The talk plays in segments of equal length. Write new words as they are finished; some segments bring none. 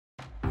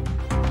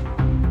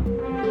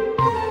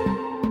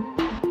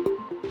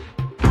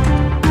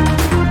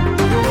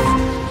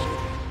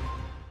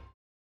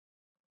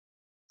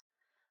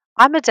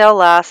I'm Adele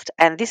Last,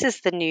 and this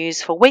is the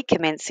news for week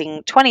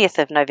commencing 20th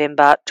of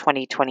November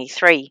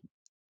 2023.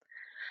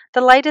 The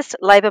latest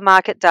labour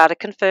market data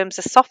confirms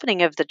a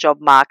softening of the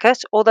job market,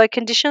 although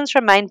conditions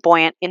remain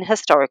buoyant in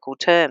historical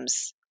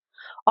terms.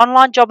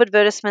 Online job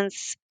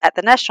advertisements at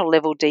the national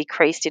level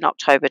decreased in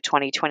October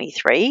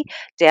 2023,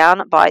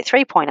 down by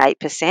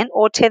 3.8%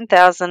 or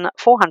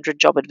 10,400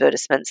 job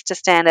advertisements to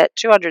stand at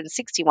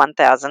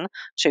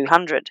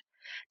 261,200.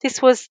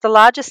 This was the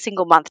largest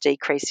single month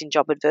decrease in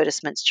job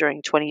advertisements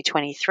during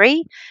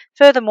 2023.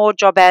 Furthermore,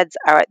 job ads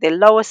are at their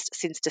lowest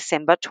since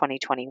December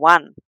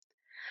 2021.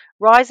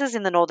 Rises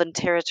in the Northern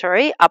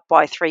Territory up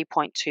by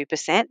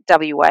 3.2%,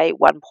 WA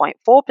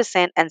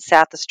 1.4%, and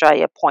South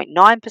Australia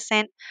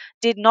 0.9%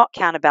 did not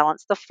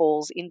counterbalance the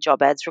falls in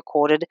job ads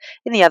recorded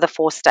in the other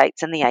four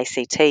states and the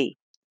ACT.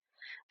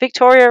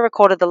 Victoria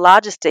recorded the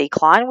largest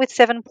decline with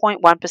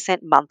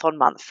 7.1%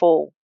 month-on-month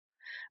fall.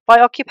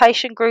 By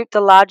occupation group,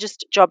 the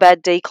largest job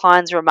ad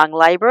declines were among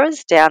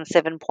labourers, down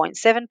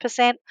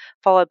 7.7%,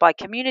 followed by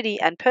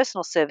community and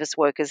personal service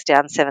workers,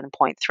 down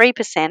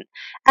 7.3%,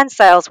 and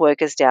sales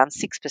workers, down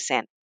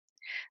 6%.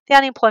 The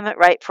unemployment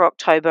rate for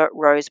October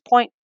rose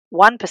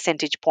 0.1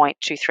 percentage point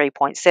to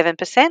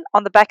 3.7%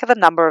 on the back of the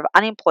number of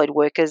unemployed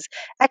workers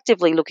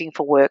actively looking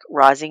for work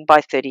rising by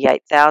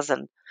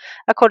 38,000,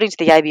 according to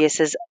the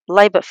ABS's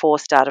labour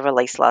force data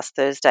released last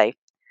Thursday.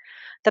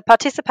 The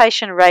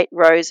participation rate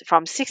rose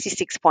from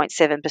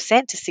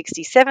 66.7% to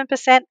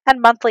 67%,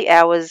 and monthly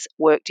hours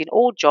worked in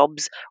all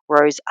jobs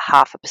rose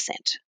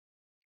 0.5%.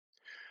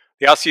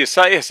 The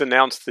RCSA has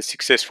announced the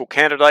successful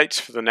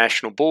candidates for the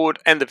National Board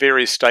and the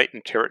various state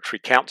and territory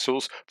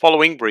councils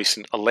following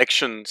recent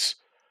elections.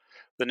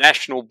 The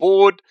National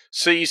Board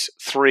sees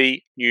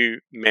 3 new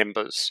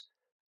members: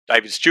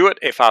 David Stewart,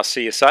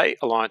 FRCSA,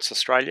 Alliance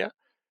Australia;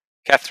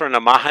 Catherine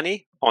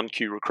O'Mahony,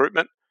 On-Q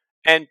Recruitment;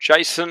 and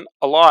Jason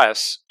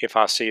Elias,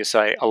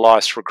 FRCSA,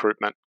 Elias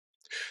Recruitment.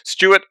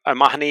 Stewart,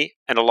 O'Mahony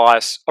and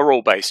Elias are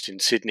all based in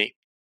Sydney.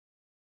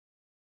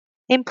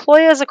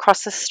 Employers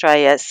across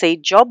Australia see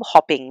job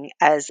hopping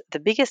as the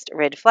biggest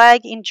red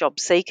flag in job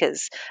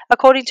seekers,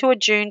 according to a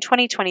June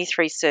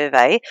 2023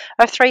 survey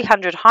of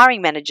 300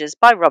 hiring managers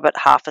by Robert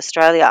Half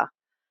Australia.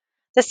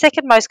 The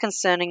second most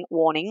concerning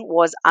warning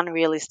was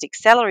unrealistic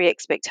salary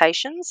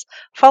expectations,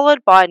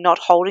 followed by not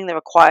holding the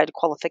required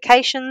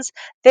qualifications,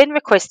 then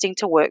requesting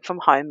to work from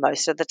home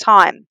most of the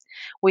time,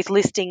 with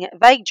listing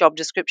vague job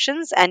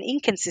descriptions and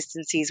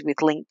inconsistencies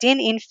with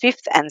LinkedIn in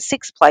 5th and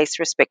 6th place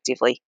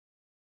respectively.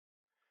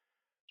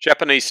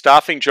 Japanese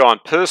staffing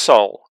giant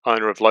Persol,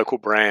 owner of local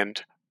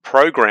brand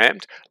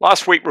Programmed,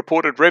 last week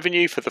reported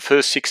revenue for the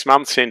first 6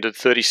 months ended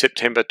 30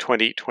 September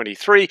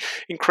 2023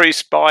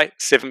 increased by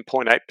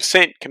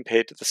 7.8%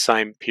 compared to the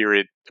same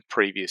period the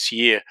previous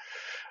year.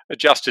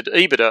 Adjusted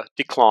EBITDA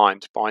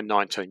declined by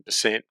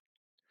 19%.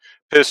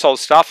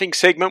 Persol's staffing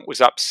segment was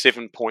up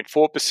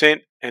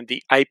 7.4% and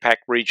the APAC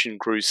region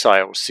grew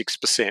sales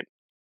 6%.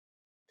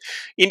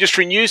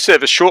 Industry News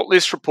Service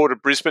Shortlist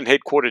reported Brisbane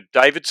headquartered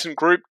Davidson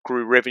Group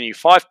grew revenue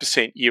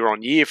 5% year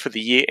on year for the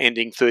year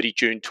ending 30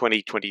 June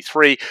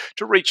 2023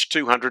 to reach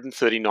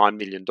 $239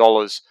 million.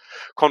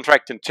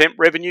 Contract and temp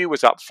revenue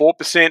was up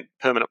 4%,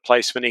 permanent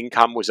placement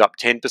income was up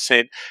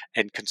 10%,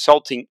 and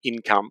consulting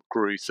income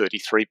grew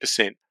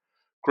 33%.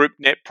 Group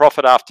net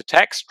profit after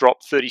tax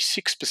dropped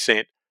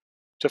 36%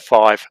 to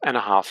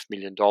 $5.5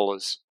 million.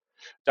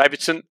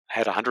 Davidson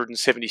had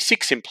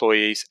 176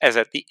 employees as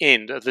at the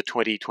end of the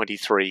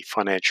 2023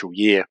 financial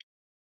year.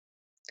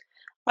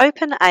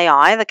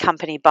 OpenAI, the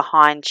company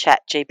behind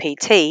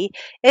ChatGPT,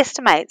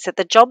 estimates that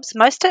the jobs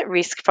most at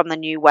risk from the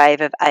new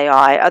wave of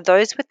AI are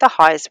those with the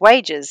highest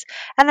wages,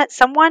 and that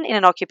someone in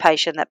an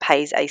occupation that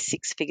pays a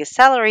 6-figure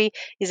salary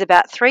is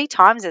about 3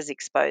 times as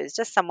exposed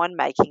as someone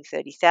making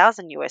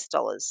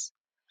 $30,000.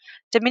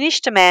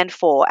 Diminished demand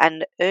for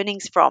and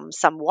earnings from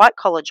some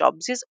white-collar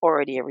jobs is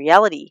already a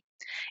reality.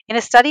 In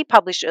a study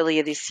published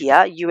earlier this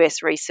year,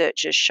 US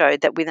researchers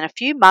showed that within a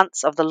few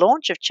months of the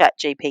launch of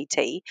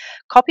ChatGPT,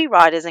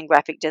 copywriters and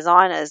graphic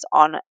designers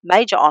on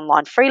major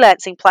online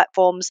freelancing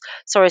platforms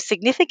saw a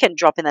significant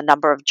drop in the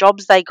number of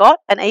jobs they got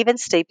and even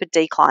steeper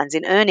declines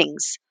in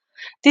earnings.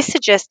 This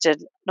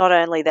suggested not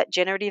only that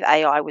generative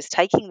AI was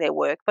taking their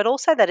work, but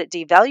also that it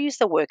devalues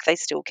the work they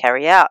still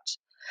carry out.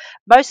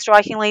 Most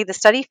strikingly, the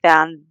study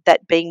found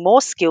that being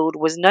more skilled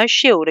was no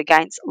shield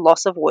against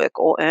loss of work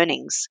or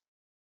earnings.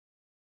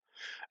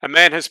 A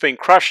man has been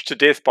crushed to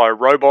death by a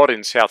robot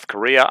in South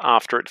Korea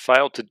after it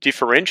failed to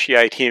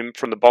differentiate him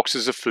from the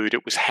boxes of food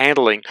it was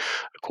handling,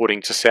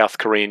 according to South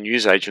Korean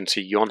news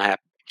agency Yonhap.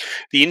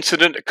 The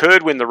incident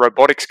occurred when the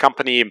robotics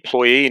company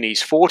employee in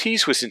his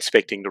 40s was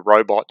inspecting the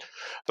robot.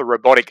 The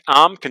robotic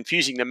arm,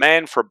 confusing the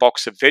man for a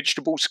box of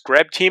vegetables,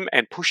 grabbed him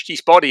and pushed his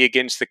body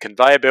against the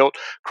conveyor belt,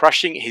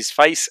 crushing his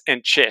face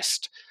and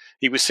chest.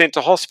 He was sent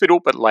to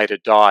hospital but later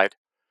died.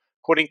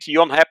 According to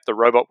Yonhap, the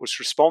robot was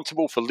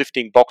responsible for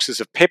lifting boxes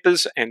of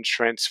peppers and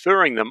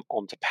transferring them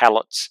onto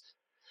pallets.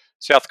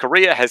 South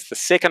Korea has the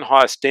second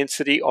highest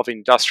density of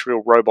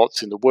industrial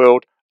robots in the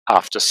world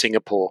after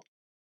Singapore.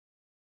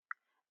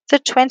 The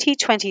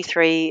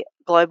 2023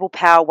 Global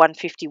Power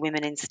 150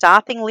 Women in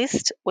Staffing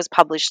list was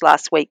published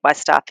last week by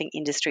staffing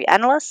industry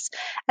analysts,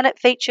 and it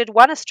featured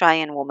one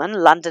Australian woman,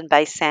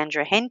 London-based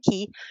Sandra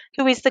Henke,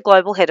 who is the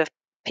global head of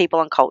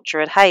people and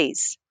culture at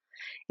Hays.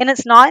 In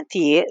its ninth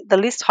year, the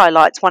list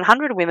highlights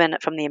 100 women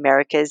from the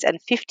Americas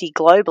and 50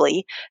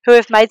 globally who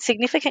have made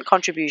significant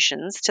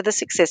contributions to the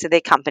success of their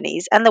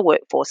companies and the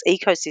workforce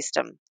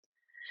ecosystem.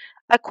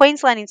 A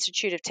Queensland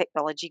Institute of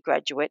Technology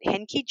graduate,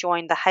 Henke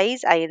joined the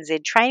Hays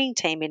ANZ training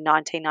team in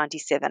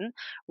 1997,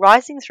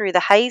 rising through the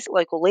Hays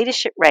local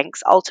leadership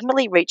ranks,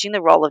 ultimately reaching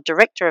the role of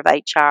Director of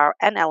HR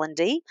and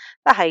L&D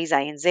for Hays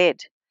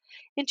ANZ.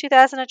 In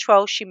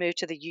 2012, she moved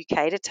to the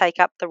UK to take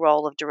up the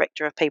role of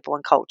Director of People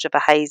and Culture for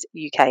Hays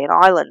UK and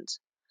Ireland.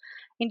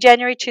 In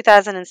January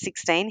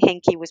 2016,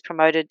 Henke was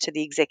promoted to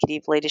the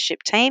executive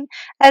leadership team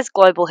as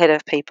Global Head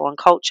of People and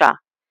Culture.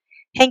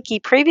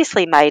 Henke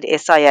previously made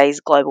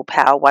SIA's Global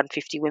Power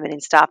 150 Women in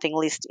Staffing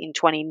list in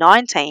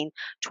 2019,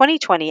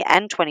 2020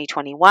 and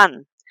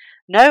 2021.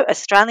 No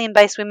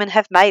Australian-based women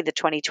have made the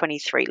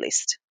 2023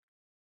 list.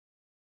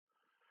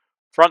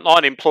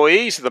 Frontline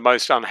employees are the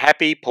most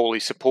unhappy, poorly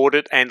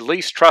supported and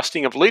least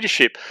trusting of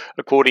leadership,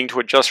 according to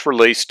a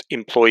just-released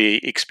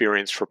Employee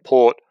Experience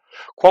report.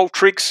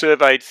 Qualtrics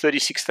surveyed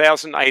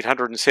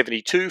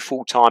 36,872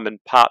 full-time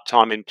and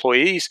part-time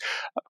employees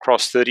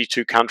across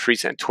 32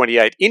 countries and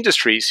 28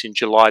 industries in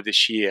July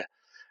this year,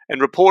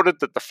 and reported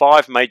that the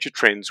 5 major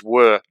trends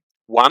were: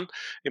 1.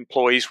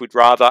 Employees would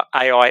rather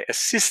AI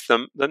assist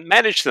them than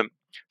manage them.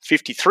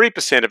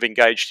 53% of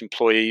engaged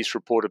employees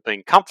reported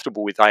being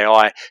comfortable with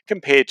AI,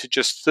 compared to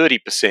just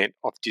 30%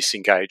 of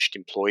disengaged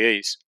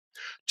employees.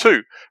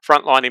 2.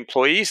 Frontline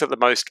employees are the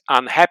most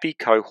unhappy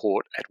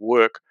cohort at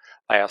work.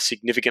 They are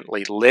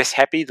significantly less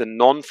happy than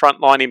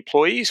non-frontline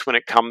employees when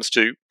it comes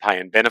to pay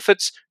and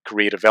benefits,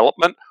 career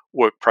development,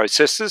 work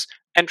processes,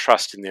 and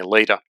trust in their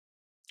leader.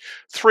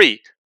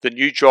 3. The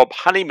new job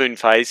honeymoon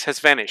phase has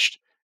vanished.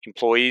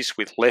 Employees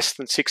with less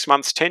than 6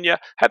 months tenure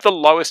have the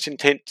lowest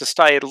intent to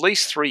stay at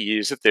least 3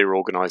 years at their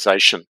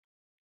organisation.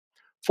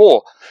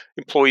 4.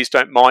 Employees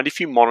don't mind if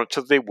you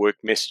monitor their work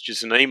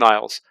messages and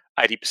emails.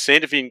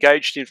 80% of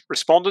engaged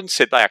respondents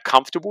said they are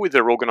comfortable with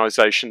their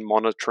organisation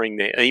monitoring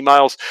their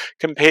emails,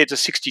 compared to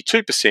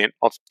 62%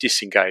 of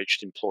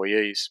disengaged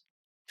employees.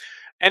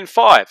 And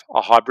 5,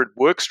 a hybrid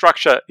work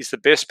structure is the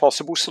best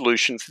possible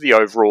solution for the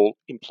overall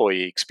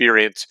employee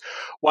experience.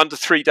 1 to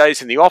 3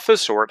 days in the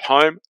office or at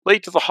home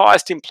lead to the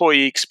highest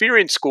employee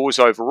experience scores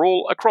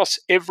overall across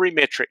every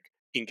metric: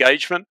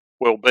 engagement,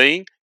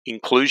 well-being,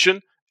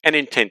 inclusion, and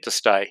intent to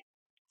stay.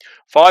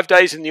 5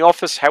 days in the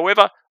office,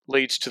 however,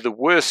 leads to the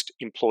worst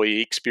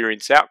employee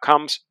experience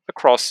outcomes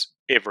across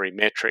every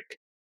metric.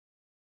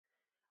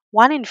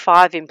 1 in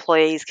 5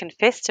 employees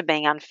confess to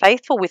being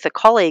unfaithful with a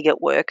colleague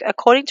at work,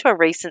 according to a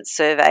recent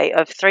survey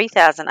of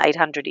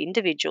 3,800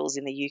 individuals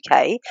in the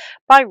UK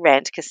by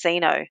Rant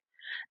Casino.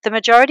 The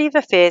majority of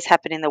affairs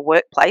happen in the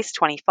workplace,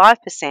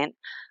 25%,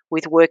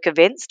 with work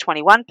events,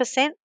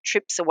 21%,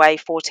 trips away,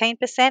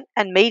 14%,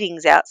 and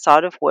meetings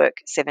outside of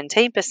work,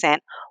 17%,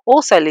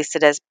 also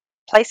listed as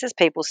places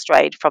people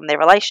strayed from their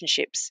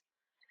relationships.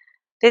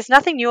 There's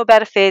nothing new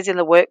about affairs in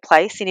the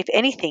workplace, and if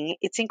anything,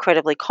 it's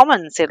incredibly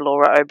common, said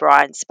Laura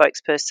O'Brien,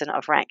 spokesperson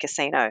of Rant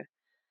Casino.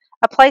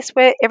 A place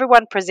where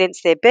everyone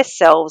presents their best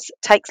selves,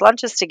 takes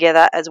lunches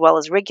together, as well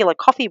as regular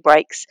coffee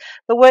breaks,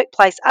 the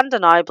workplace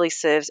undeniably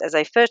serves as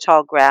a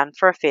fertile ground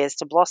for affairs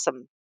to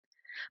blossom.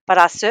 But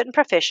are certain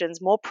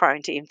professions more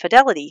prone to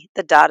infidelity?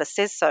 The data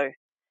says so.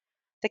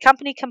 The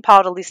company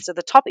compiled a list of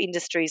the top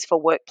industries for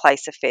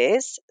workplace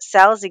affairs.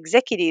 Sales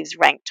executives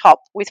ranked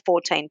top, with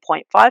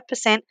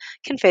 14.5%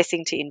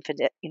 confessing to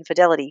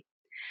infidelity.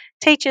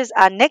 Teachers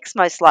are next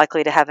most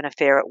likely to have an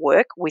affair at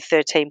work, with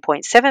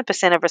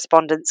 13.7% of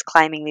respondents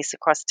claiming this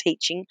across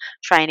teaching,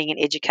 training,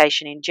 and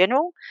education in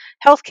general.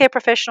 Healthcare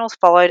professionals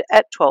followed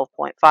at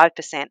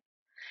 12.5%.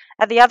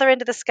 At the other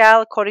end of the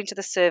scale, according to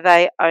the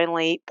survey,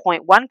 only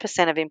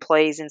 0.1% of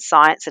employees in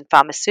science and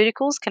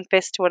pharmaceuticals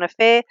confess to an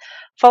affair,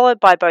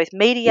 followed by both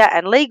media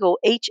and legal,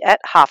 each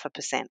at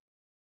 0.5%.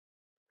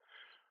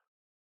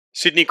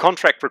 Sydney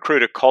contract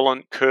recruiter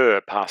Colin Kerr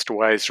passed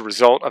away as a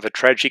result of a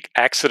tragic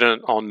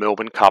accident on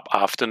Melbourne Cup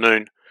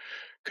afternoon.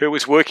 Kerr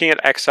was working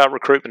at AXA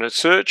Recruitment and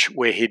Search,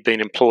 where he'd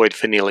been employed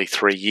for nearly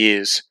 3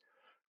 years.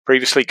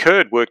 Previously, Kerr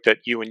had worked at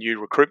U&U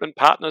Recruitment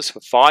Partners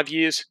for 5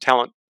 years,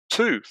 Talent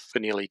 2 for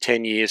nearly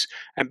 10 years,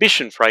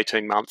 Ambition for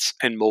 18 months,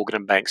 and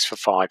Morgan & Banks for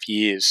 5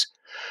 years.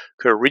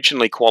 Kerr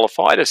originally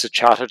qualified as a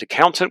chartered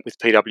accountant with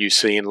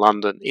PwC in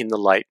London in the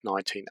late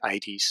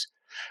 1980s.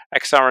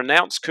 AXA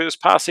announced Kerr's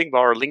passing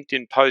via a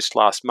LinkedIn post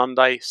last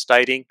Monday,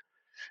 stating,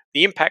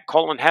 "The impact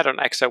Colin had on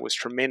AXA was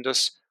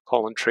tremendous.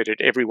 Colin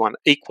treated everyone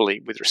equally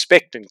with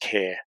respect and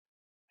care.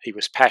 He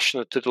was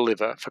passionate to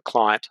deliver for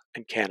client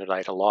and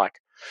candidate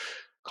alike.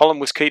 Colin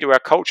was key to our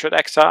culture at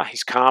AXA.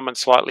 His calm and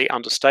slightly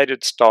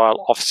understated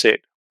style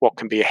offset what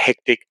can be a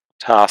hectic,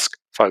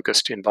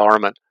 task-focused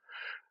environment.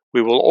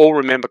 We will all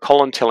remember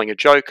Colin telling a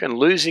joke and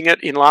losing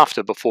it in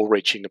laughter before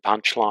reaching the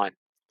punchline.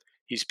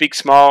 His big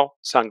smile,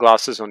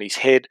 sunglasses on his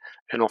head,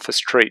 and office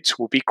treats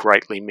will be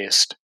greatly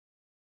missed.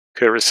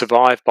 Kerr is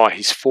survived by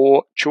his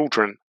 4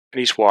 children and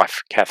his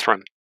wife,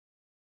 Catherine.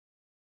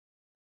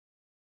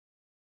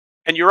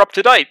 And you're up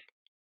to date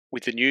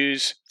with the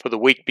news for the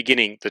week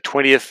beginning the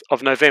 20th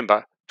of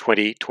November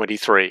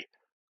 2023.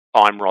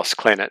 I'm Ross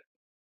Clennett.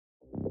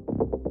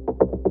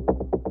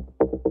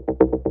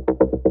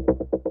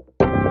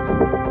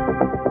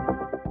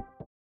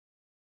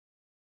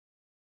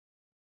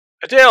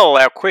 Adele,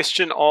 our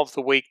question of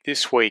the week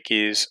this week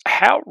is,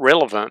 how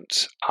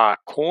relevant are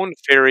Korn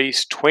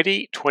Ferry's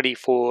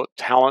 2024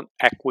 Talent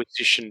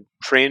Acquisition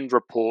Trend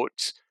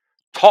Report's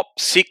top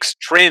 6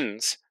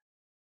 trends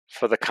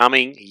for the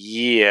coming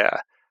year?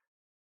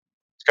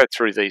 Let's go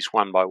through these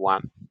one by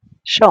one.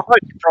 Sure. No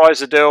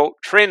surprise, Adele.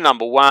 Trend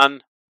number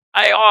 1,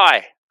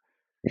 AI.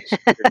 So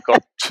we've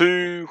got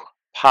 2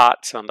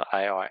 parts under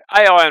AI.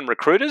 AI and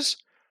recruiters.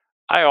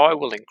 AI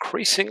will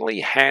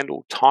increasingly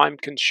handle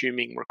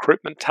time-consuming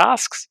recruitment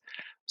tasks,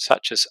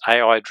 such as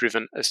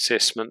AI-driven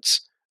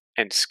assessments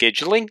and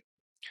scheduling.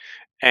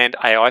 And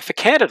AI for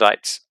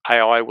candidates.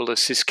 AI will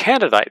assist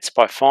candidates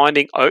by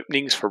finding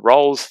openings for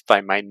roles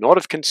they may not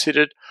have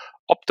considered,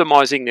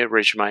 optimizing their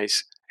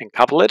resumes and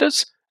cover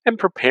letters, and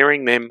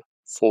preparing them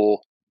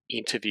for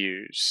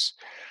interviews.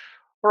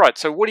 All right,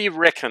 so what do you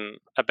reckon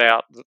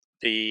about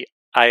the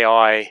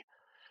AI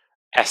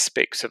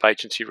aspects of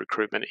agency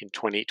recruitment in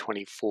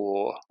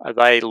 2024? Are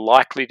they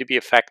likely to be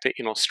a factor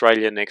in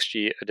Australia next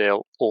year,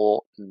 Adele,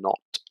 or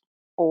not?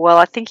 Well,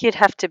 I think you'd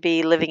have to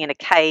be living in a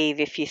cave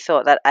if you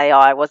thought that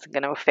AI wasn't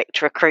going to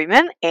affect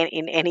recruitment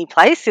in any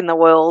place in the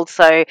world.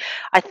 So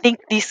I think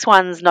this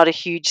one's not a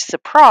huge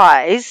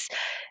surprise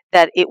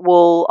that it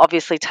will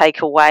obviously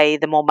take away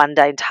the more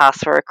mundane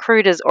tasks for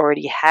recruiters,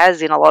 already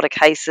has in a lot of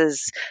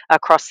cases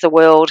across the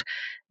world.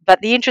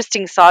 But the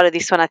interesting side of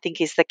this one, I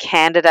think, is the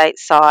candidate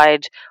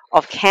side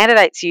of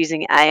candidates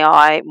using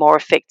AI more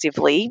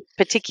effectively,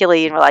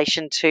 particularly in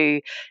relation to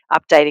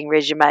updating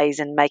resumes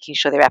and making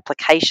sure their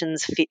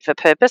applications fit for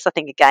purpose. I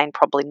think, again,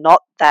 probably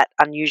not that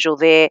unusual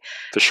there.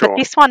 For But sure.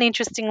 this one,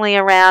 interestingly,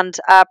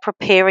 around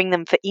preparing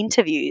them for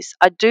interviews.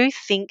 I do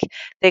think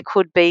there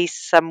could be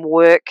some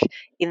work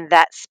in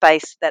that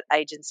space that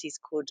agencies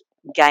could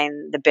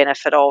gain the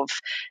benefit of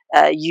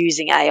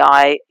using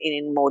AI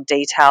in more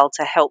detail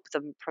to help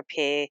them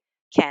prepare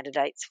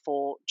candidates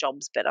for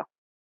jobs better.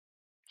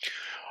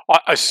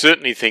 I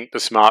certainly think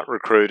the smart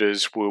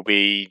recruiters will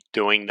be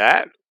doing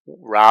that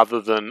rather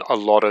than a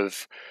lot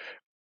of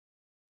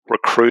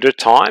recruiter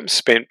time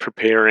spent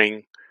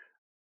preparing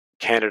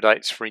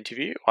candidates for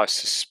interview. I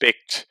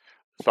suspect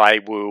they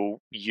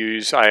will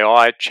use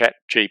AI, Chat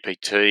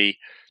GPT,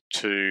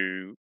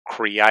 to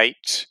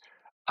create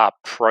a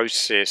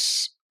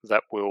process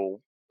that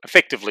will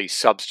effectively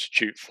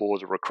substitute for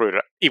the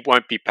recruiter. It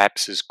won't be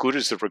perhaps as good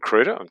as the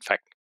recruiter. In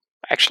fact,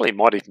 actually, it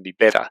might even be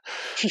better.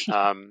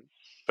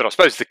 But I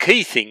suppose the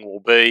key thing will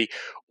be,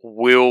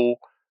 will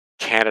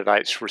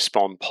candidates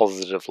respond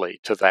positively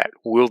to that?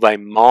 Will they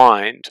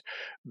mind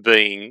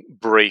being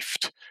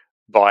briefed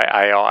by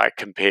AI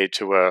compared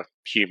to a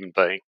human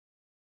being?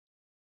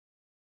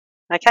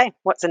 Okay,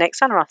 what's the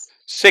next one, Ross?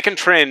 Second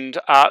trend,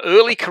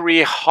 early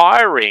career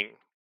hiring.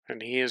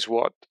 And here's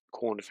what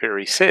Korn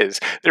Ferry says.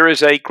 There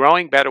is a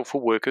growing battle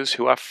for workers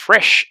who are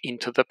fresh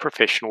into the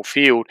professional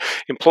field.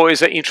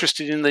 Employers are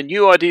interested in the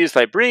new ideas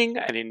they bring,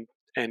 and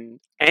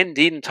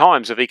in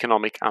times of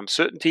economic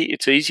uncertainty,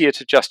 it's easier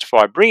to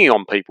justify bringing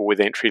on people with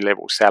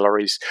entry-level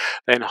salaries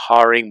than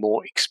hiring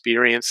more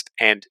experienced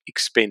and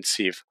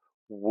expensive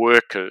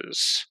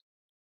workers.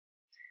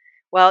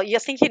 Well, you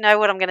think you know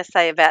what I'm going to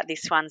say about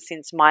this one,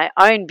 since my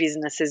own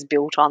business is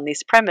built on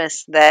this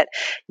premise that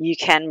you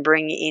can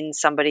bring in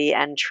somebody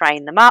and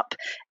train them up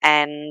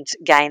and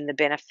gain the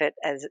benefit,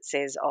 as it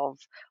says, of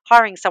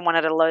hiring someone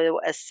at a lower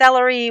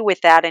salary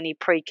without any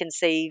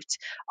preconceived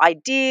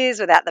ideas,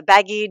 without the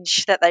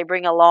baggage that they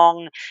bring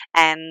along,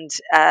 and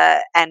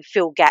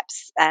fill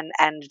gaps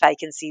and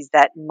vacancies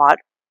that might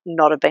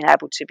not have been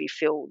able to be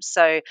filled.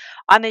 So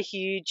I'm a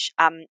huge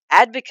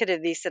advocate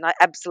of this, and I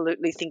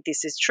absolutely think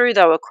this is true,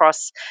 though,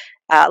 across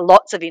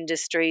lots of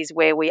industries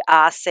where we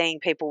are seeing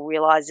people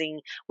realizing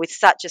with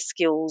such a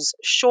skills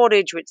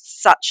shortage, with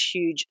such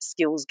huge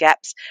skills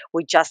gaps,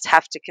 we just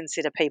have to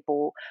consider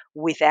people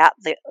without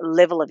the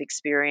level of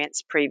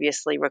experience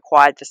previously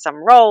required for some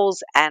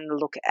roles and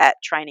look at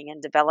training and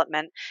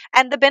development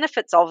and the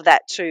benefits of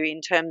that too,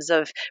 in terms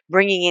of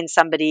bringing in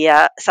somebody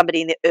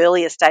in the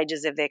earlier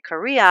stages of their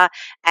career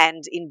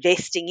and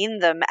investing in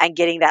them and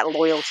getting that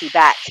loyalty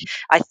back.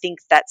 I think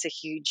that's a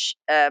huge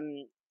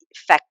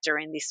factor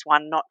in this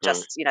one, not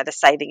just the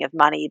saving of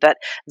money, but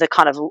the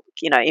kind of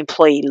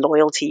employee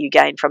loyalty you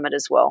gain from it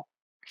as well.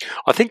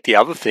 I think the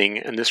other thing,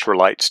 and this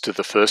relates to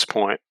the first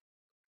point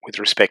with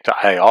respect to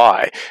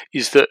AI,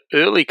 is that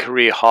early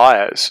career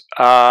hires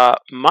are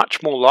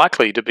much more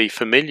likely to be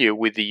familiar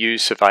with the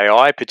use of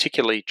AI,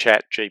 particularly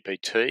Chat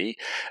GPT,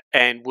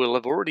 and will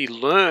have already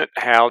learnt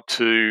how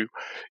to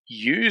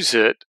use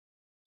it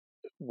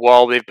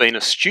while they've been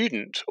a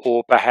student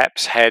or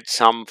perhaps had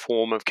some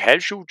form of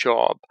casual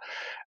job.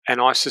 And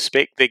I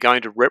suspect they're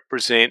going to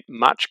represent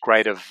much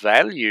greater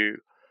value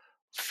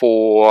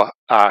for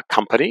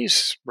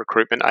companies,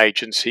 recruitment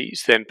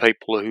agencies, than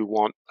people who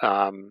want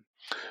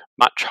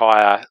much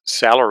higher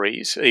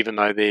salaries, even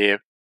though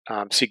they're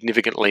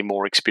significantly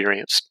more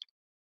experienced.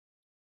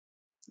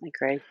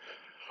 Agreed.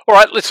 All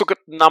right, let's look at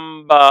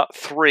number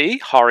 3,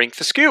 hiring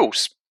for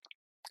skills.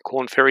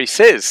 Korn Ferry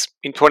says,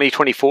 in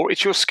 2024,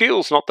 it's your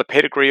skills, not the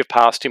pedigree of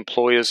past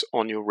employers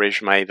on your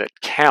resume that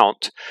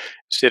count.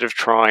 Instead of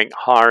trying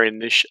hiring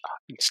initiatives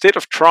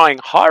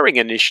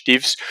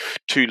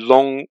to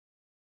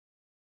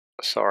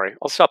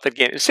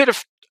Instead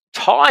of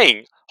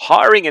tying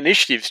hiring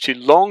initiatives to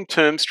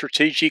long-term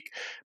strategic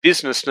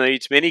business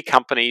needs, many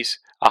companies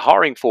are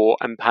hiring for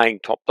and paying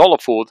top dollar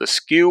for the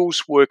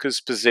skills workers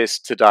possess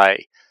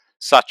today,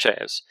 such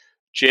as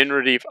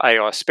generative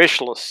AI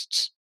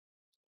specialists.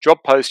 Job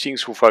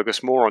postings will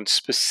focus more on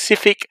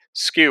specific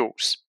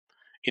skills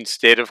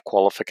instead of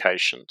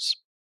qualifications.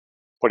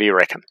 What do you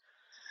reckon?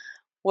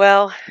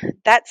 Well,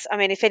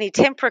 if any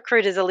temp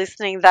recruiters are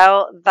listening,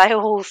 they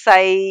will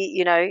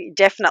say,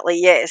 definitely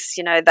yes.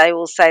 They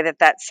will say that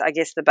that's, I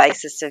guess, the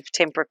basis of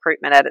temp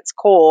recruitment at its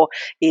core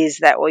is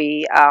that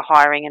we are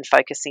hiring and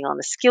focusing on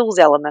the skills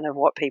element of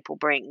what people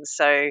bring.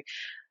 So,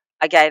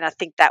 again, I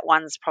think that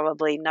one's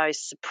probably no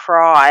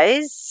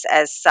surprise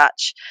as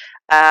such.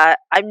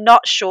 I'm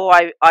not sure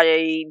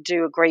I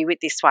do agree with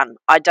this one.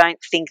 I don't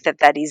think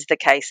that is the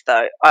case,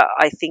 though.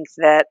 I think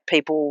that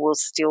people will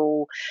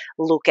still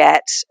look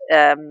at,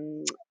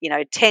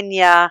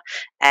 tenure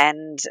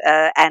and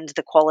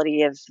the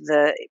quality of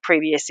the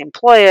previous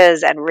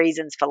employers and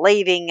reasons for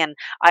leaving. And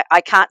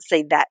I can't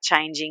see that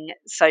changing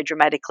so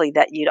dramatically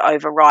that you'd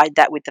override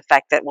that with the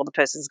fact that, well, the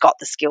person's got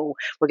the skill,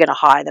 we're going to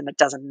hire them. It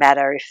doesn't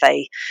matter if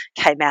they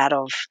came out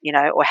of,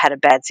 or had a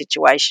bad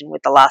situation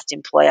with the last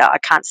employer. I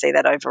can't see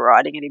that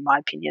overriding it, in my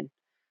opinion.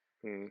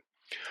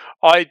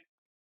 I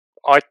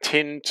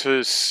tend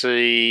to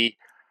see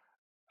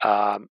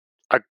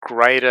a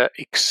greater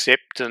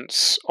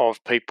acceptance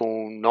of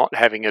people not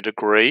having a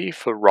degree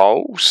for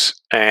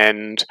roles,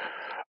 and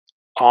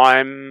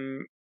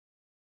I'm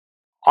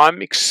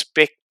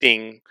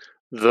expecting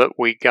that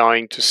we're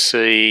going to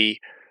see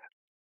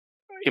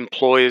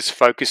employers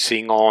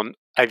focusing on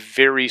a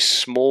very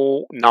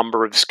small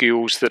number of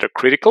skills that are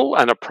critical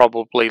and are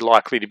probably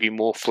likely to be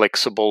more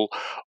flexible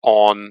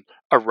on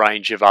a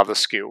range of other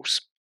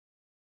skills.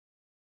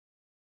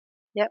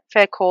 Yep,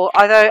 fair call.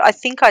 Although I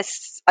think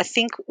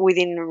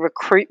within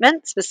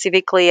recruitment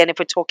specifically, and if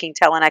we're talking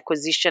talent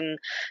acquisition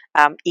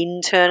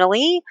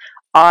internally,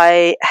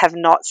 I have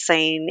not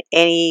seen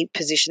any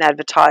position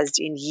advertised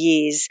in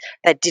years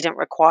that didn't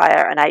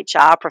require an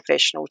HR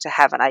professional to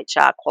have an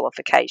HR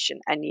qualification.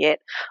 And yet,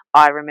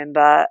 I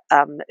remember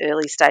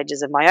early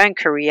stages of my own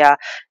career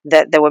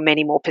that there were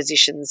many more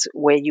positions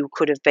where you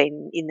could have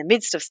been in the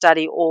midst of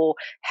study or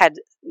had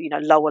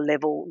lower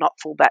level, not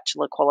full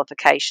bachelor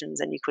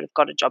qualifications, and you could have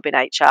got a job in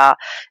HR.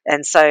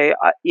 And so,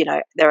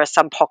 there are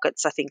some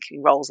pockets, I think,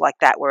 in roles like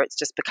that where it's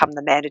just become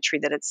the mandatory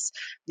that it's,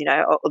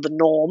 or the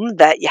norm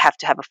that you have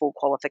to have a full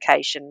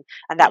qualification.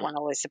 And that one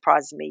always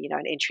surprises me,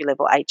 an entry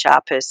level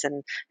HR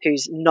person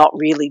who's not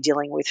really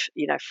dealing with,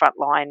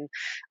 frontline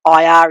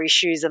IR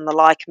issues and the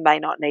like may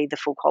not need the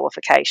full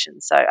qualification.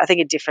 So I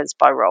think it differs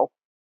by role.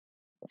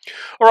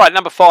 All right,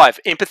 number 5,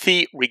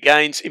 empathy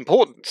regains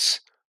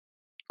importance.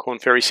 Korn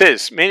Ferry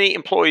says, many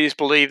employees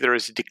believe there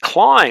is a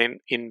decline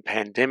in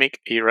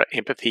pandemic-era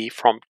empathy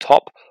from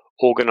top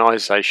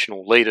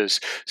organisational leaders.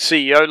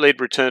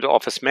 CEO-led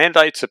return-to-office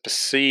mandates are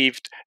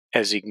perceived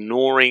as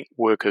ignoring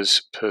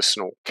workers'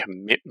 personal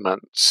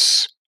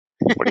commitments.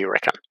 What do you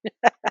reckon?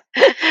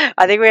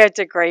 I think we have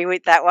to agree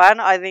with that one.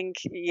 I think,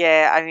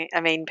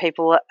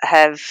 people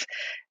have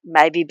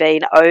maybe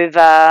been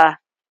over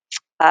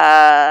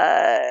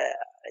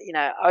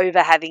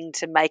over having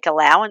to make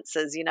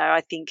allowances.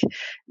 I think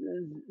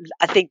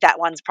that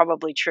one's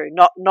probably true.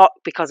 Not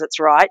because it's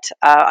right.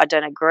 I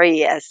don't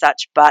agree as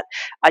such, but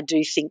I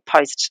do think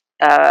post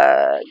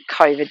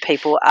COVID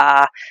people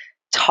are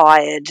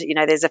tired.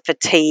 There's a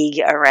fatigue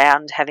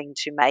around having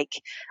to make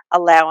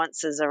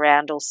allowances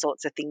around all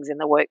sorts of things in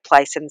the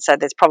workplace, and so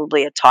there's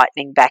probably a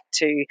tightening back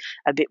to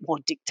a bit more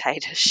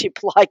dictatorship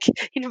like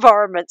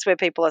environments where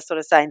people are sort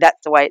of saying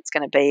that's the way it's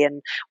going to be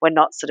and we're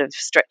not sort of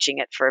stretching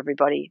it for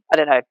everybody. I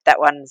don't know, that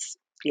one's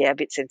a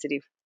bit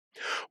sensitive.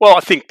 Well,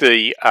 I think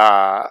the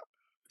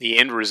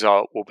end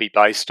result will be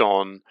based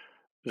on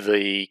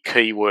the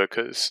key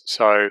workers.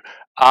 So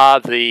are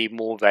the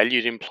more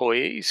valued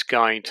employees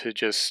going to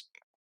just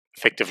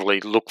effectively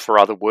look for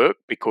other work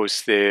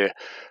because they're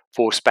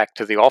forced back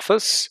to the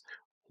office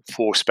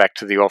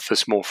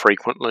more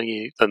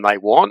frequently than they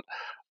want?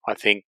 I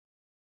think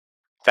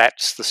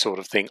that's the sort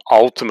of thing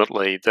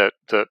ultimately that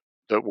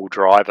will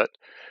drive it.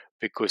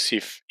 Because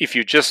if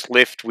you're just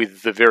left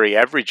with the very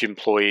average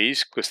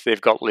employees because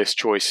they've got less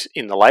choice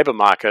in the labour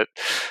market,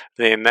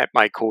 then that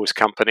may cause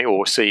company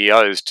or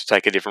CEOs to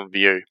take a different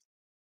view.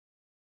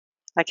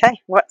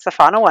 Okay, what's the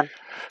final one?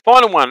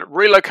 Final one,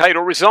 relocate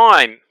or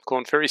resign.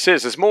 Korn Ferry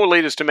says as more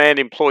leaders demand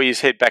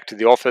employees head back to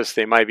the office,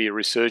 there may be a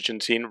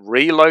resurgence in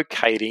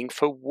relocating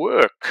for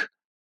work.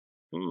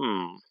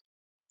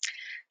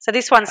 So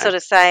this one's Okay. sort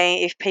of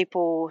saying if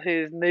people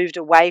who've moved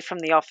away from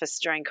the office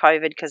during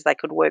COVID because they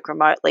could work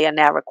remotely are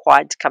now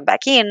required to come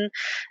back in,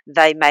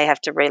 they may have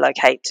to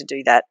relocate to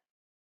do that.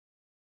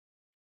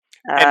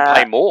 And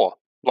pay more.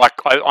 Like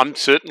I'm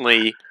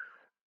certainly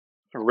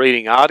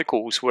reading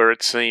articles where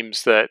it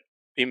seems that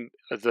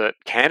that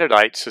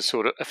candidates are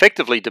sort of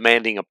effectively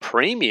demanding a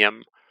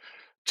premium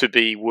to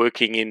be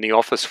working in the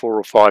office 4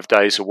 or 5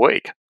 days a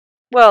week.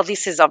 Well,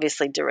 this is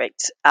obviously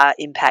direct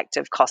impact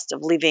of cost of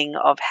living,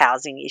 of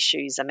housing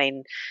issues. I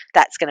mean,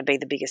 that's going to be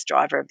the biggest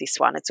driver of this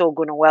one. It's all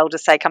good and well to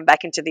say come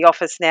back into the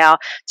office now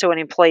to an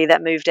employee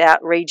that moved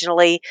out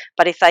regionally,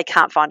 but if they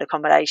can't find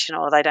accommodation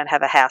or they don't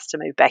have a house to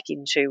move back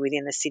into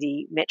within the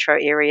city metro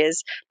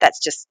areas, that's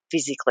just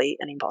physically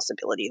an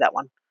impossibility, that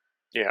one.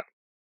 Yeah.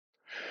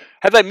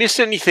 Have they missed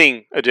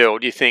anything, Adele,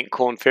 do you think,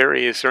 Korn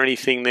Ferry? Is there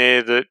anything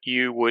there that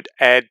you would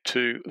add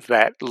to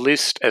that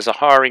list as a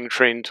hiring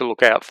trend to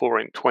look out for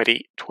in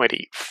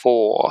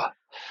 2024?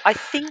 I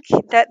think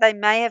that they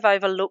may have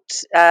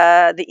overlooked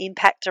the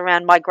impact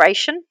around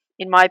migration.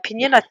 In my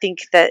opinion, I think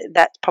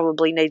that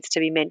probably needs to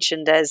be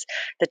mentioned as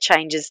the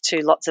changes to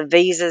lots of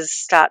visas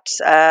start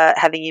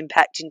having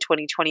impact in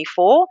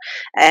 2024,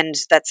 and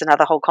that's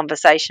another whole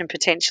conversation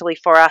potentially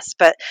for us.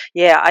 But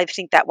yeah, I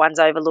think that one's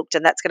overlooked,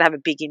 and that's going to have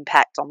a big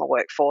impact on the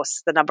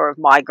workforce, the number of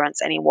migrants,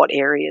 and in what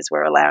areas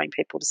we're allowing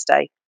people to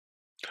stay.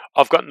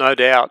 I've got no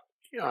doubt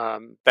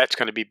that's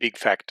going to be a big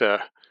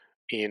factor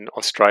in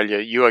Australia.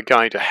 You are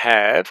going to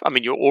have, I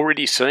mean, you're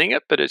already seeing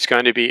it, but it's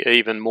going to be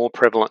even more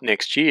prevalent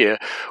next year,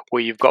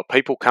 where you've got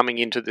people coming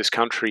into this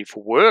country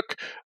for work,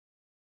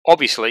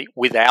 obviously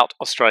without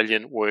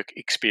Australian work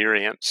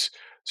experience.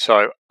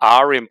 So,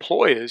 are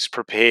employers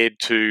prepared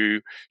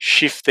to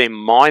shift their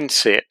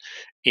mindset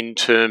in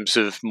terms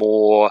of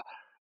more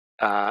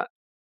uh,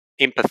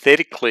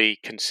 empathetically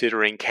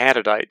considering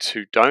candidates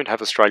who don't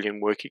have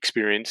Australian work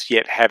experience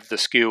yet have the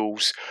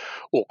skills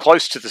or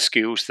close to the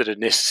skills that are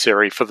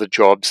necessary for the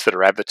jobs that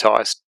are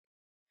advertised?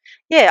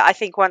 Yeah, I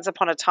think once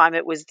upon a time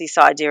it was this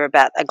idea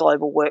about a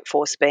global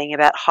workforce being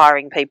about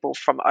hiring people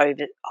from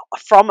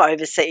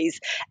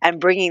overseas and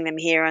bringing them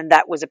here, and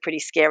that was a pretty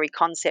scary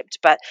concept.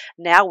 But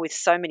now, with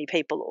so many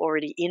people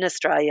already in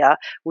Australia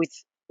with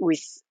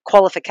with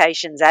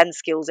qualifications and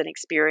skills and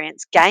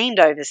experience gained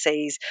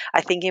overseas,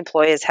 I think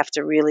employers have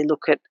to really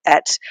look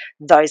at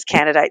those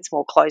candidates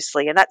more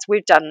closely. And that's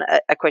we've done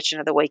a question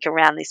of the week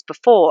around this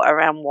before,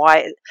 around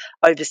why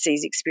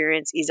overseas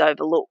experience is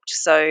overlooked.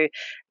 So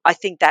I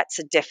think that's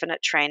a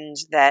definite trend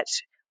that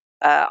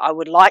I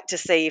would like to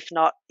see. If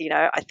not,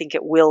 I think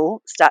it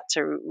will start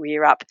to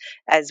rear up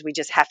as we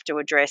just have to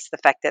address the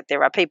fact that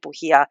there are people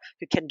here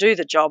who can do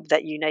the job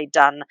that you need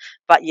done,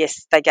 but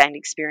yes, they gained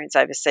experience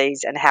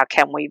overseas, and how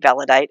can we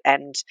validate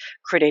and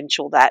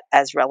credential that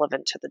as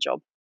relevant to the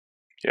job?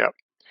 Yeah.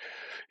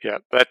 Yeah,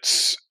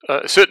 that's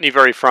certainly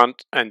very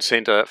front and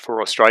centre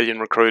for Australian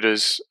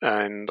recruiters,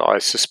 and I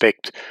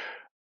suspect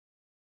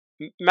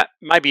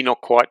maybe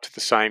not quite to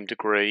the same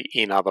degree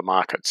in other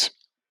markets.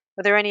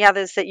 Are there any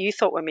others that you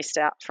thought were missed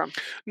out from?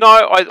 No,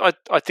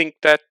 I think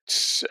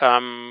that's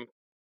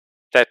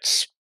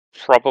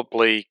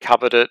probably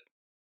covered it.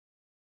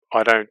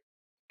 I don't.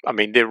 I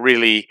mean, they're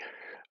really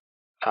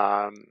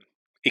um,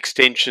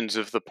 extensions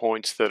of the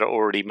points that are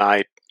already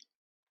made.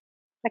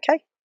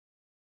 Okay,